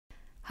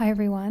Hi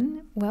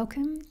everyone,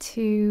 welcome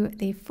to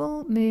the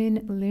full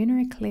moon lunar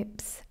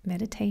eclipse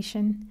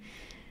meditation.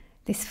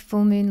 This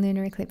full moon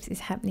lunar eclipse is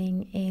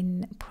happening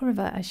in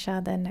Purva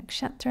Ashada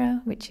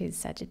Nakshatra, which is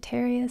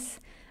Sagittarius,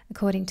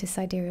 according to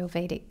Sidereal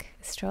Vedic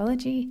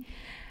Astrology,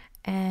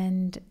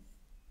 and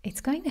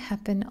it's going to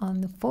happen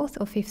on the 4th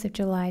or 5th of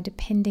July,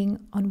 depending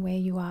on where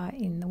you are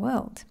in the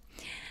world.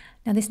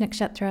 Now, this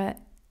nakshatra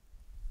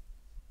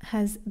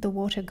has the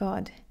water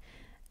god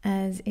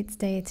as its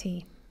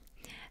deity.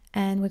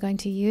 And we're going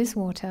to use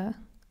water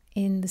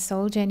in the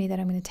soul journey that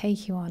I'm going to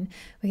take you on.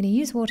 We're going to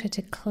use water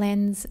to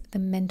cleanse the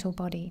mental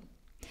body.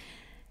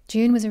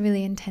 June was a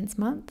really intense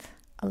month.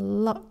 A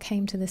lot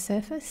came to the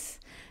surface.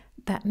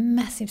 That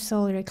massive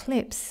solar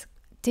eclipse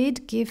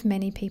did give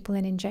many people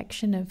an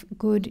injection of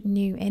good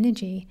new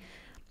energy.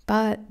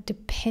 But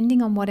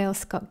depending on what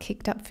else got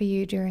kicked up for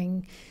you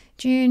during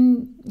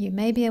June, you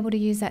may be able to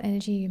use that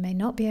energy, you may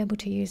not be able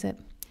to use it.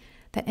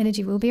 That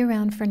energy will be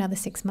around for another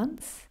 6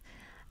 months.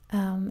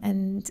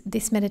 And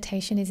this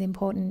meditation is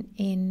important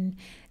in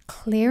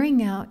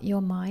clearing out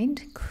your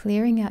mind,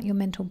 clearing out your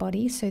mental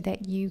body so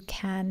that you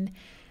can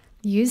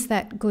use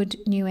that good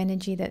new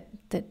energy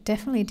that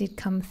definitely did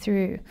come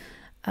through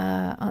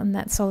on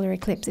that solar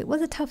eclipse. It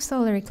was a tough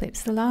solar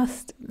eclipse. The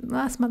last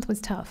month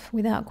was tough,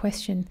 without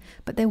question,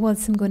 but there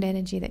was some good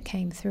energy that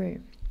came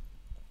through.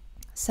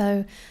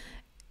 So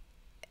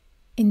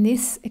in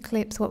this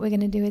eclipse, what we're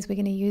going to do is we're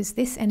going to use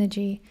this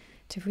energy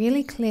to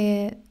really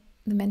clear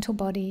the mental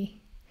body,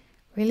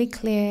 really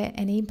clear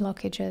any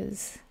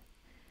blockages,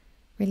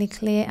 really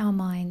clear our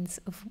minds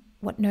of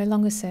what no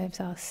longer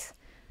serves us,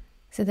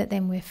 so that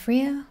then we're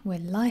freer, we're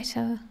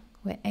lighter,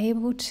 we're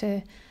able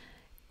to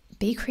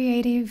be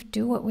creative,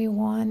 do what we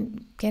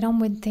want, get on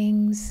with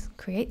things,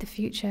 create the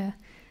future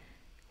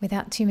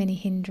without too many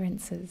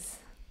hindrances.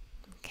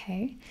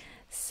 Okay,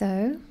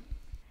 so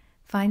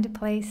find a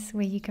place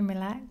where you can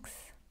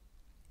relax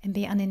and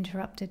be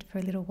uninterrupted for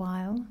a little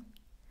while.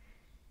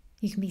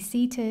 You can be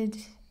seated,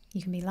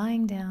 you can be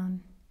lying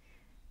down.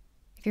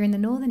 If you're in the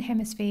northern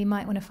hemisphere, you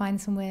might want to find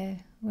somewhere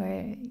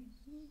where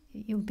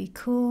you'll be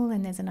cool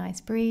and there's a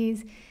nice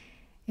breeze.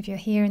 If you're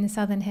here in the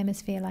southern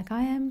hemisphere like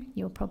I am,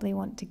 you'll probably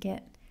want to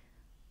get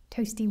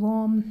toasty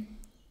warm.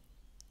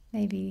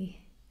 Maybe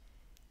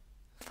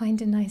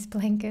find a nice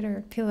blanket or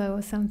a pillow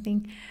or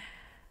something.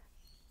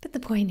 But the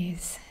point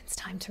is, it's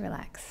time to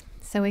relax.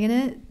 So we're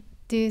going to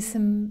do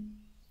some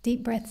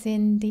deep breaths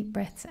in, deep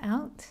breaths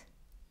out.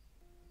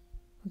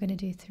 We're going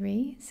to do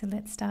 3. So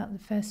let's start the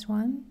first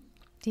one.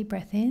 Deep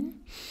breath in.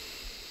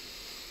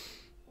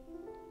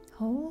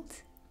 Hold.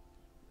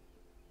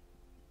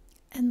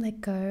 And let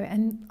go.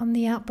 And on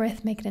the out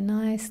breath, make it a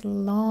nice,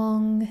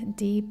 long,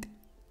 deep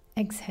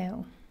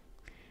exhale.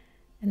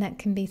 And that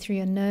can be through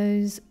your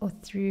nose or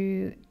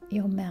through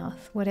your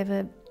mouth,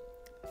 whatever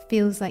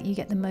feels like you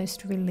get the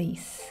most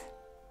release.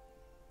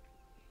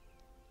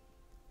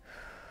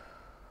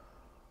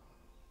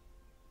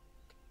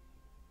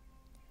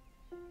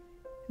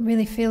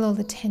 Really feel all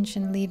the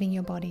tension leaving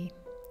your body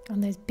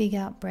on those big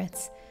out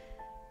breaths.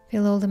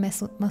 Feel all the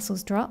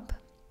muscles drop.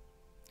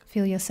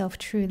 Feel yourself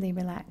truly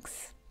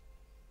relax.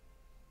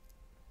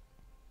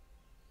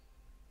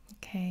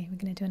 Okay, we're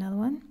going to do another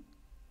one.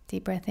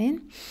 Deep breath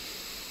in.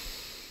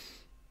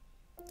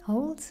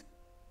 Hold.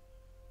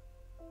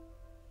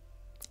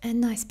 And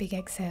nice big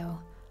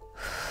exhale.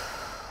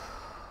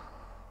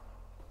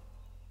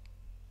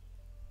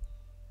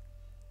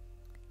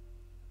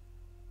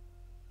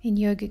 In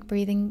yogic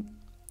breathing,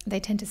 they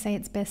tend to say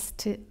it's best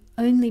to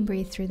only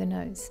breathe through the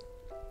nose,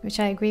 which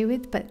I agree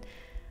with, but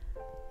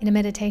in a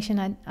meditation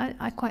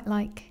I quite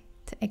like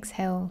to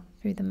exhale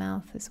through the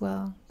mouth as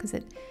well, because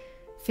it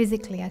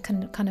physically I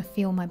can kind of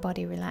feel my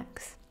body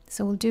relax.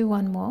 So we'll do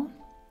one more.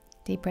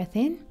 Deep breath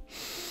in.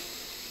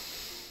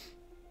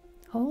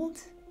 Hold.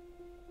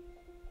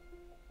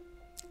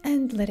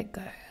 And let it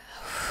go.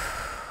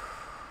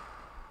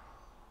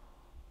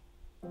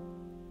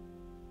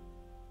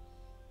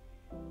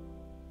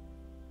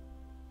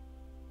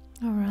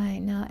 All right,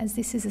 now as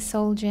this is a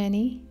soul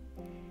journey,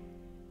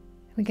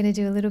 we're going to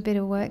do a little bit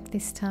of work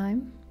this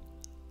time.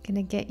 Going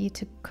to get you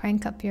to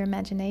crank up your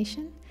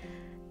imagination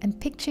and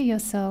picture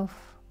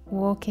yourself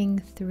walking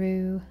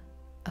through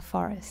a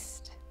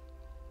forest.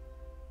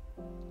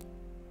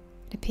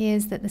 It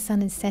appears that the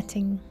sun is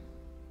setting.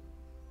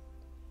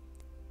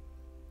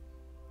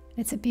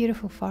 It's a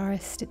beautiful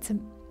forest. It's a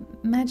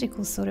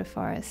magical sort of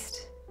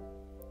forest.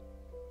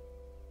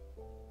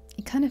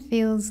 It kind of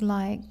feels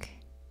like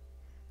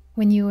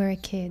when you were a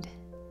kid,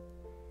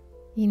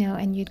 you know,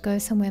 and you'd go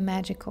somewhere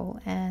magical,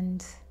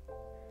 and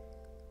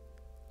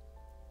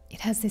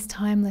it has this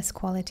timeless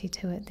quality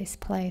to it, this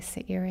place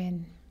that you're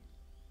in.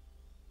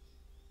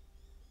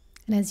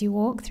 And as you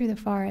walk through the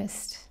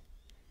forest,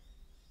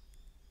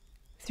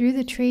 through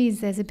the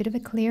trees, there's a bit of a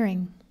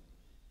clearing.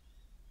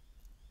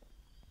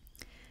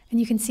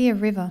 And you can see a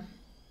river.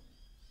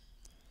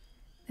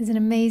 There's an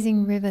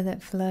amazing river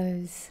that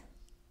flows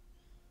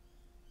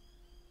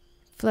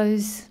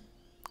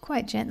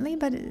quite gently,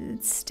 but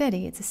it's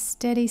steady. It's a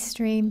steady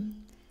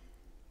stream.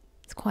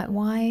 It's quite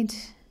wide.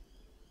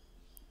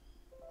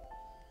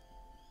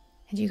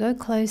 And you go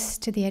close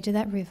to the edge of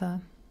that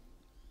river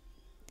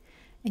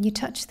and you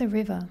touch the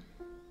river.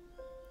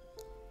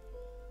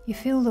 You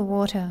feel the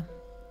water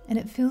and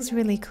it feels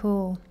really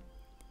cool.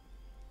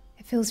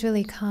 It feels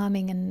really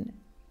calming and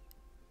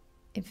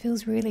it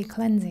feels really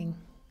cleansing.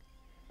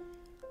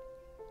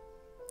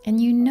 And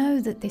you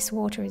know that this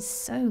water is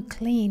so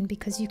clean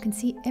because you can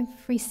see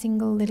every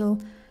single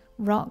little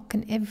rock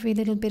and every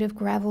little bit of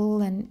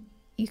gravel, and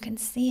you can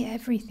see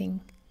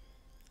everything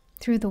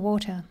through the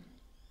water.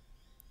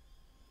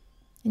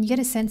 And you get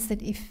a sense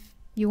that if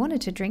you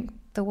wanted to drink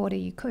the water,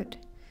 you could.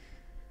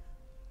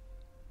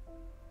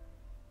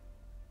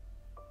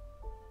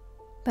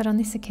 But on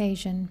this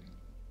occasion,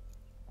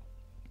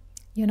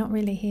 you're not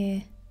really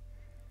here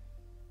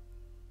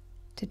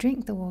to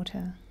drink the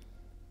water.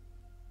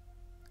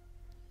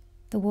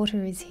 The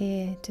water is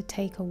here to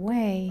take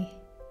away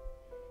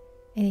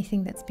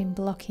anything that's been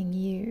blocking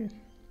you.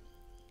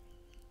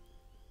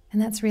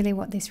 And that's really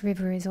what this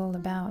river is all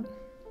about.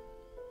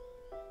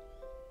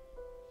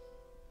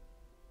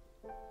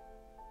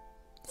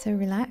 So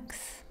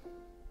relax.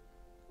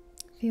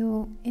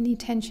 Feel any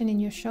tension in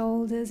your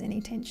shoulders, any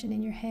tension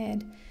in your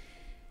head,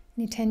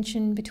 any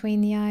tension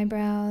between the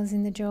eyebrows,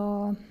 in the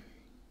jaw,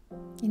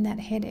 in that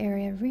head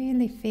area.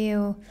 Really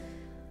feel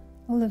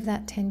all of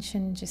that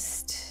tension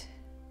just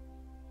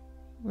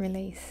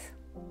release.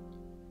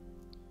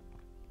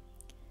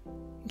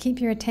 Keep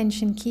your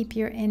attention, keep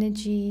your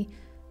energy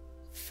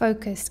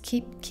focused,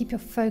 keep your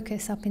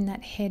focus up in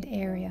that head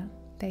area,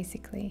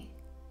 basically.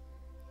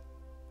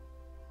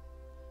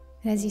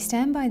 And as you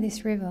stand by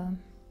this river,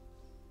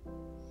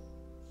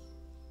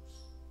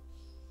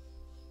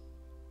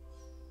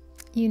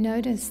 you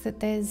notice that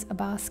there's a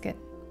basket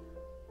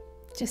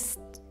just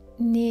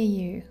near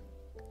you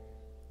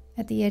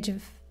at the edge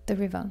of the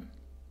river.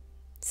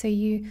 So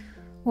you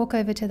walk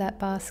over to that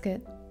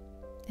basket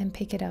and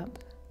pick it up.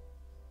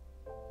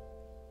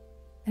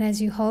 And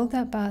as you hold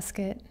that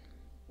basket,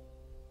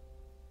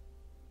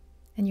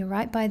 and you're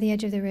right by the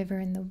edge of the river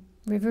and the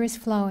river is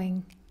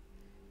flowing,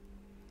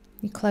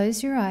 you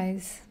close your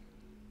eyes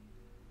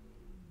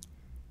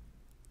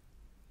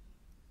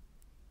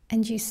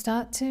and you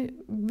start to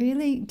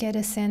really get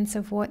a sense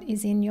of what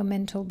is in your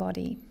mental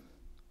body.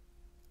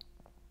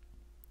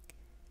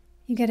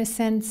 You get a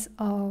sense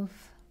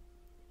of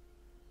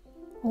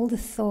all the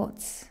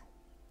thoughts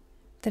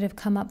that have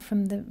come up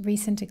from the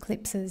recent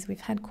eclipses.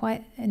 We've had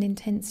quite an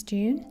intense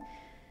June,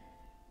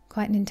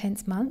 quite an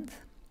intense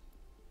month.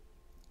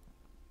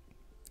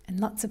 And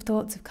lots of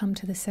thoughts have come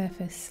to the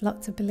surface,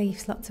 lots of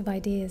beliefs, lots of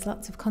ideas,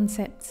 lots of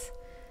concepts.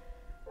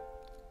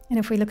 And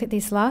if we look at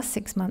these last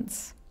 6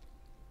 months,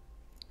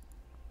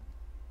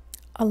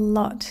 a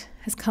lot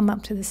has come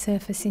up to the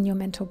surface in your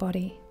mental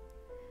body.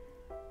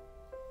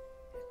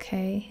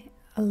 Okay,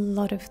 a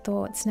lot of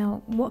thoughts.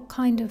 Now, what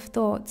kind of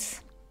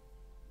thoughts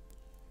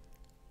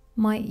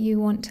might you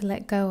want to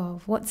let go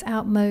of? What's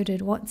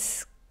outmoded?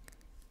 What's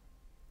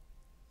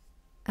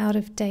out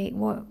of date?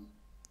 What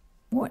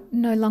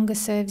no longer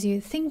serves you?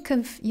 Think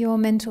of your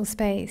mental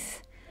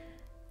space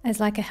as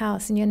like a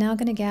house, and you're now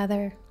going to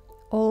gather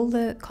all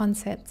the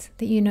concepts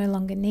that you no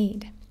longer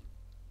need.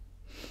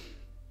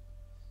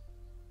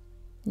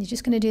 You're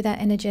just going to do that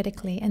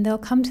energetically, and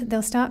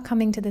they'll start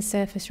coming to the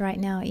surface right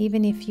now,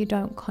 even if you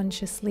don't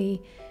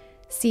consciously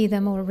see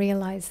them or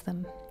realize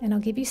them. And I'll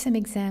give you some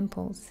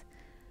examples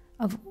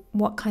of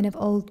what kind of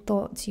old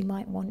thoughts you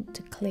might want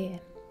to clear.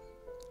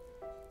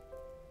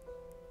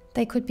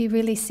 They could be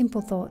really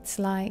simple thoughts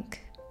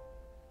like,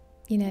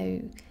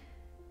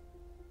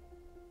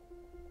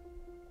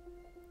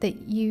 that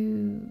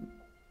you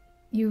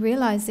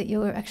realize that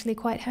you're actually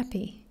quite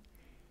happy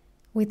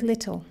with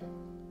little.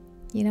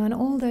 And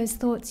all those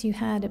thoughts you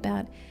had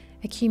about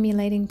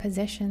accumulating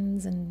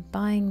possessions and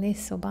buying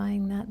this or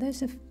buying that,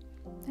 those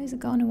have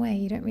gone away.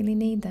 You don't really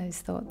need those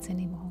thoughts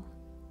anymore.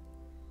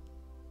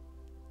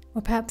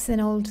 Or perhaps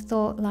an old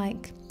thought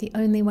like, the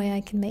only way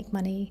I can make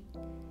money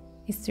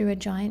is through a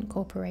giant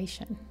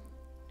corporation,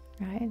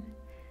 right?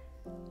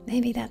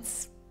 Maybe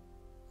that's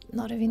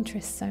not of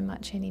interest so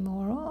much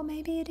anymore, or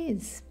maybe it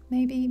is.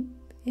 Maybe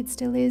it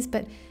still is,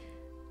 but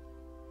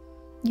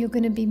you're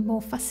going to be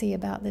more fussy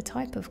about the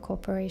type of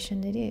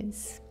corporation it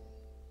is.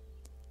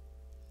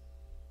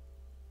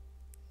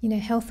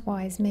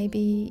 Health-wise,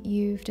 maybe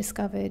you've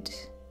discovered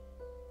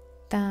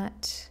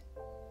that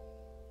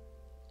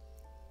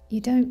you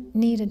don't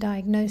need a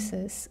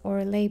diagnosis or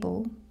a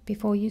label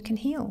before you can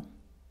heal.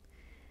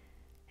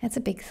 That's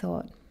a big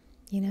thought,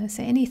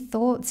 So any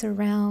thoughts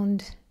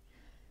around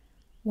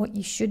what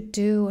you should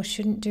do or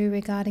shouldn't do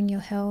regarding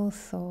your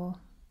health, or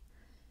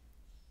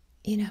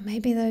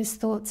maybe those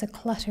thoughts are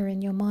clutter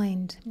in your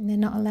mind and they're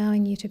not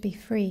allowing you to be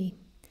free.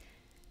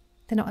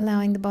 They're not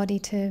allowing the body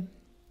to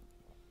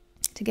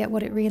get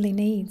what it really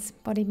needs.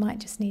 Body might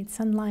just need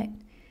sunlight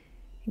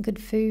and good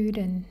food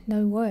and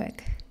no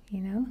work,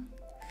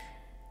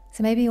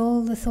 So maybe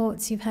all the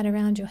thoughts you've had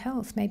around your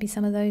health, maybe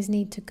some of those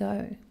need to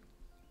go.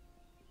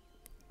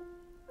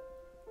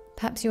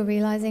 Perhaps you're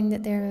realizing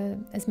that there are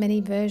as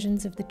many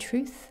versions of the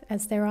truth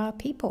as there are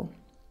people.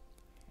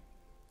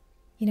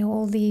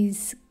 all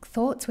these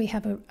thoughts we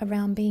have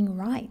around being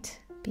right,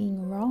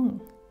 being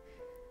wrong.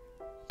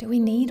 Do we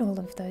need all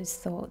of those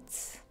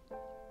thoughts?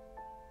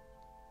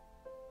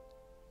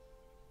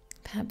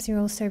 Perhaps you're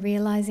also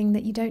realizing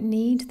that you don't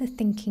need the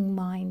thinking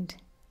mind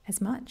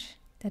as much,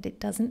 that it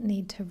doesn't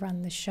need to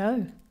run the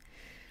show,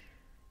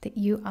 that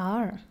you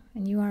are,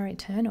 and you are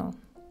eternal,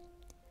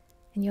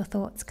 and your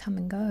thoughts come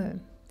and go.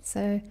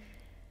 So,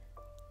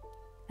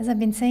 as I've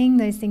been saying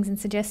those things and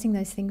suggesting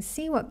those things,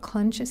 see what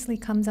consciously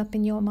comes up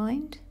in your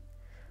mind.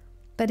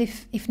 But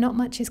if not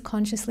much is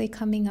consciously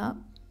coming up,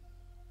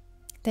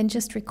 then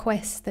just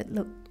request that,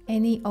 look,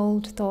 any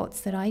old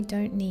thoughts that I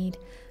don't need,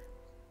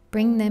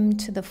 bring them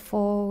to the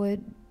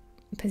forward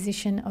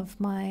position of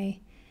my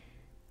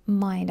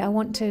mind. I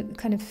want to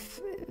kind of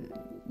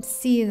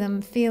see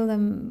them, feel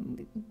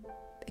them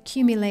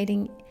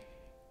accumulating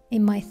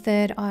in my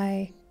third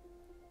eye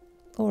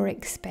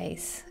auric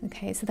space.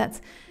 Okay, so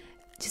that's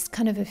just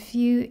kind of a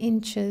few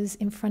inches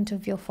in front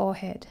of your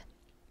forehead.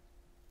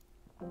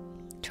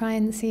 Try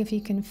and see if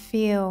you can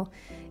feel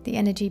the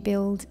energy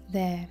build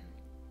there.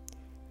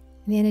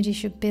 And the energy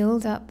should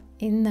build up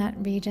in that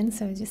region,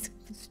 so just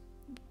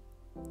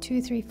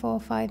 2, 3, 4,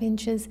 5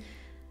 inches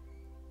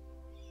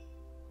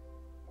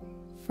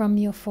from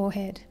your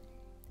forehead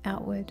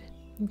outward.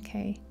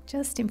 Okay,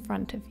 just in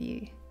front of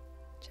you,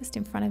 just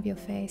in front of your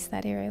face,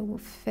 that area will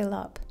fill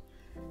up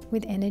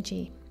with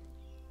energy.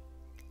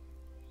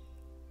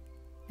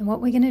 And what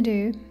we're going to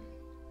do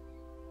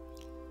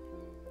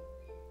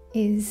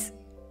is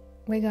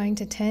we're going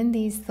to turn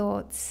these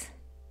thoughts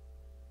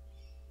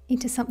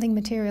into something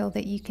material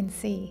that you can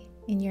see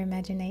in your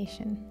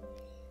imagination.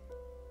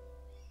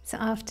 So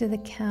after the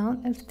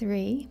count of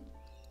 3,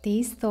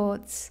 these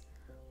thoughts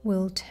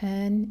will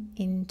turn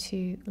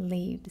into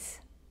leaves.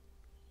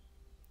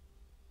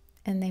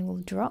 And they will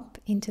drop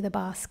into the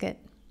basket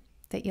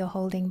that you're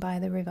holding by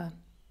the river.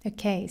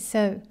 Okay,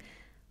 so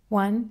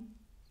 1,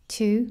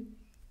 2,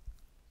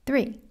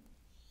 3.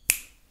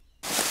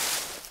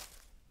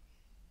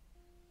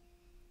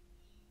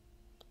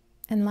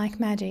 And like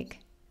magic,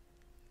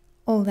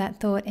 all that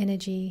thought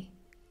energy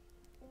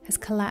has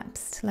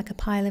collapsed like a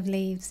pile of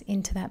leaves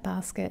into that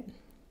basket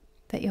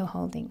that you're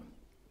holding.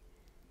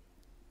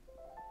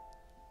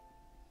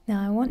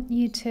 Now I want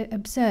you to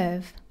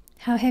observe,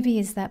 how heavy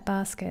is that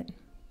basket?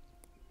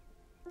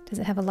 Does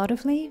it have a lot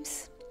of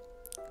leaves?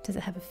 Does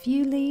it have a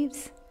few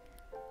leaves?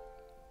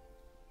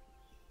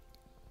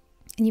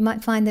 And you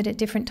might find that at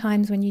different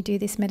times when you do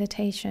this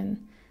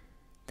meditation,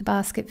 the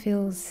basket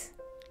feels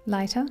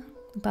lighter,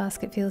 the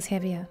basket feels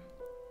heavier.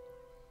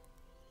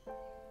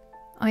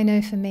 I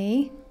know for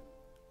me,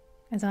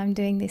 as I'm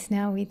doing this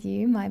now with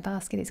you, my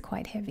basket is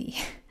quite heavy.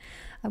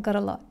 I've got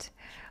a lot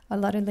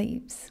of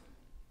leaves.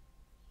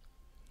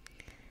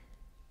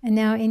 And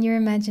now in your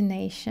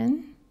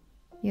imagination,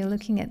 you're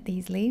looking at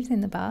these leaves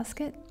in the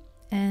basket,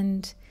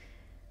 and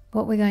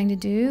what we're going to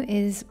do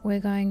is we're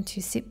going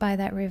to sit by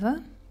that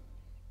river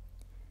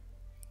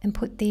and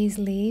put these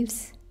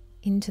leaves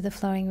into the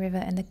flowing river,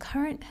 and the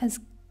current has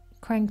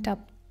cranked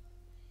up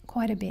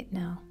quite a bit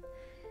now.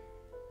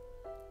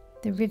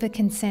 The river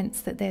can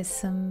sense that there's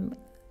some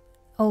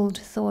old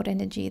thought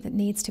energy that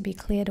needs to be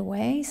cleared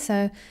away,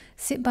 so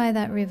sit by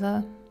that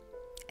river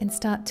and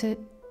start to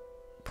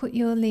put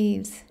your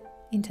leaves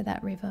into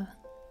that river.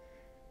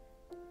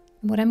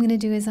 And what I'm going to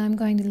do is I'm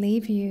going to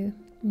leave you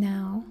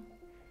now.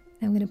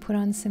 I'm going to put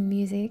on some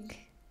music,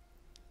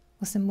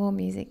 or some more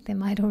music. There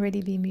might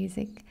already be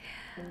music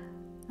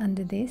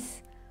under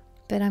this,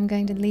 but I'm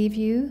going to leave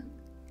you,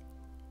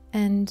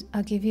 and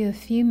I'll give you a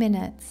few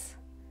minutes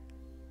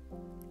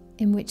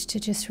in which to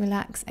just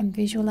relax and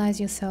visualize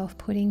yourself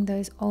putting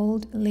those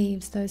old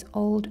leaves, those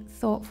old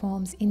thought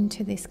forms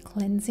into this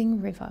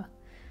cleansing river.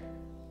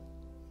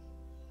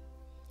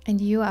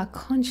 And you are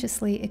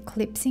consciously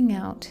eclipsing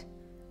out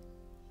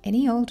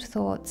any old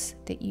thoughts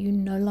that you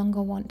no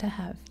longer want to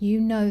have. You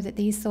know that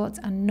these thoughts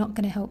are not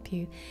going to help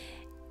you,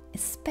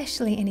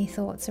 especially any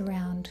thoughts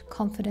around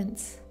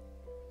confidence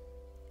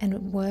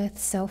and worth,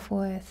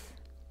 self-worth.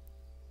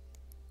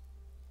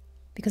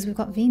 Because we've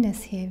got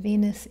Venus here.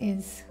 Venus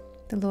is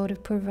the Lord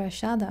of Purva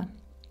Ashada.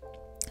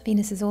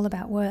 Venus is all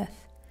about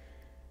worth.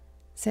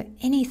 So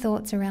any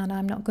thoughts around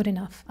I'm not good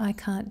enough, I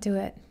can't do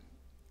it,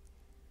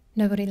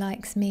 nobody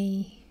likes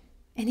me,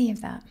 any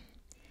of that.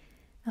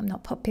 I'm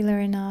not popular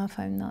enough,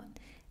 I'm not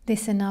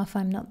this enough,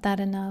 I'm not that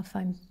enough,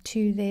 I'm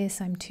too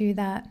this, I'm too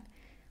that.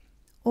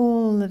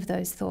 All of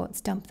those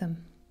thoughts, dump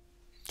them.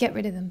 Get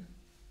rid of them.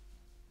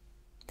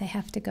 They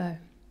have to go.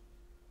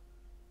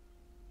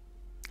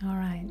 All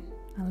right,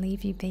 I'll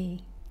leave you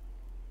be.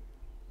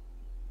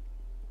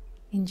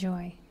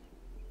 Enjoy.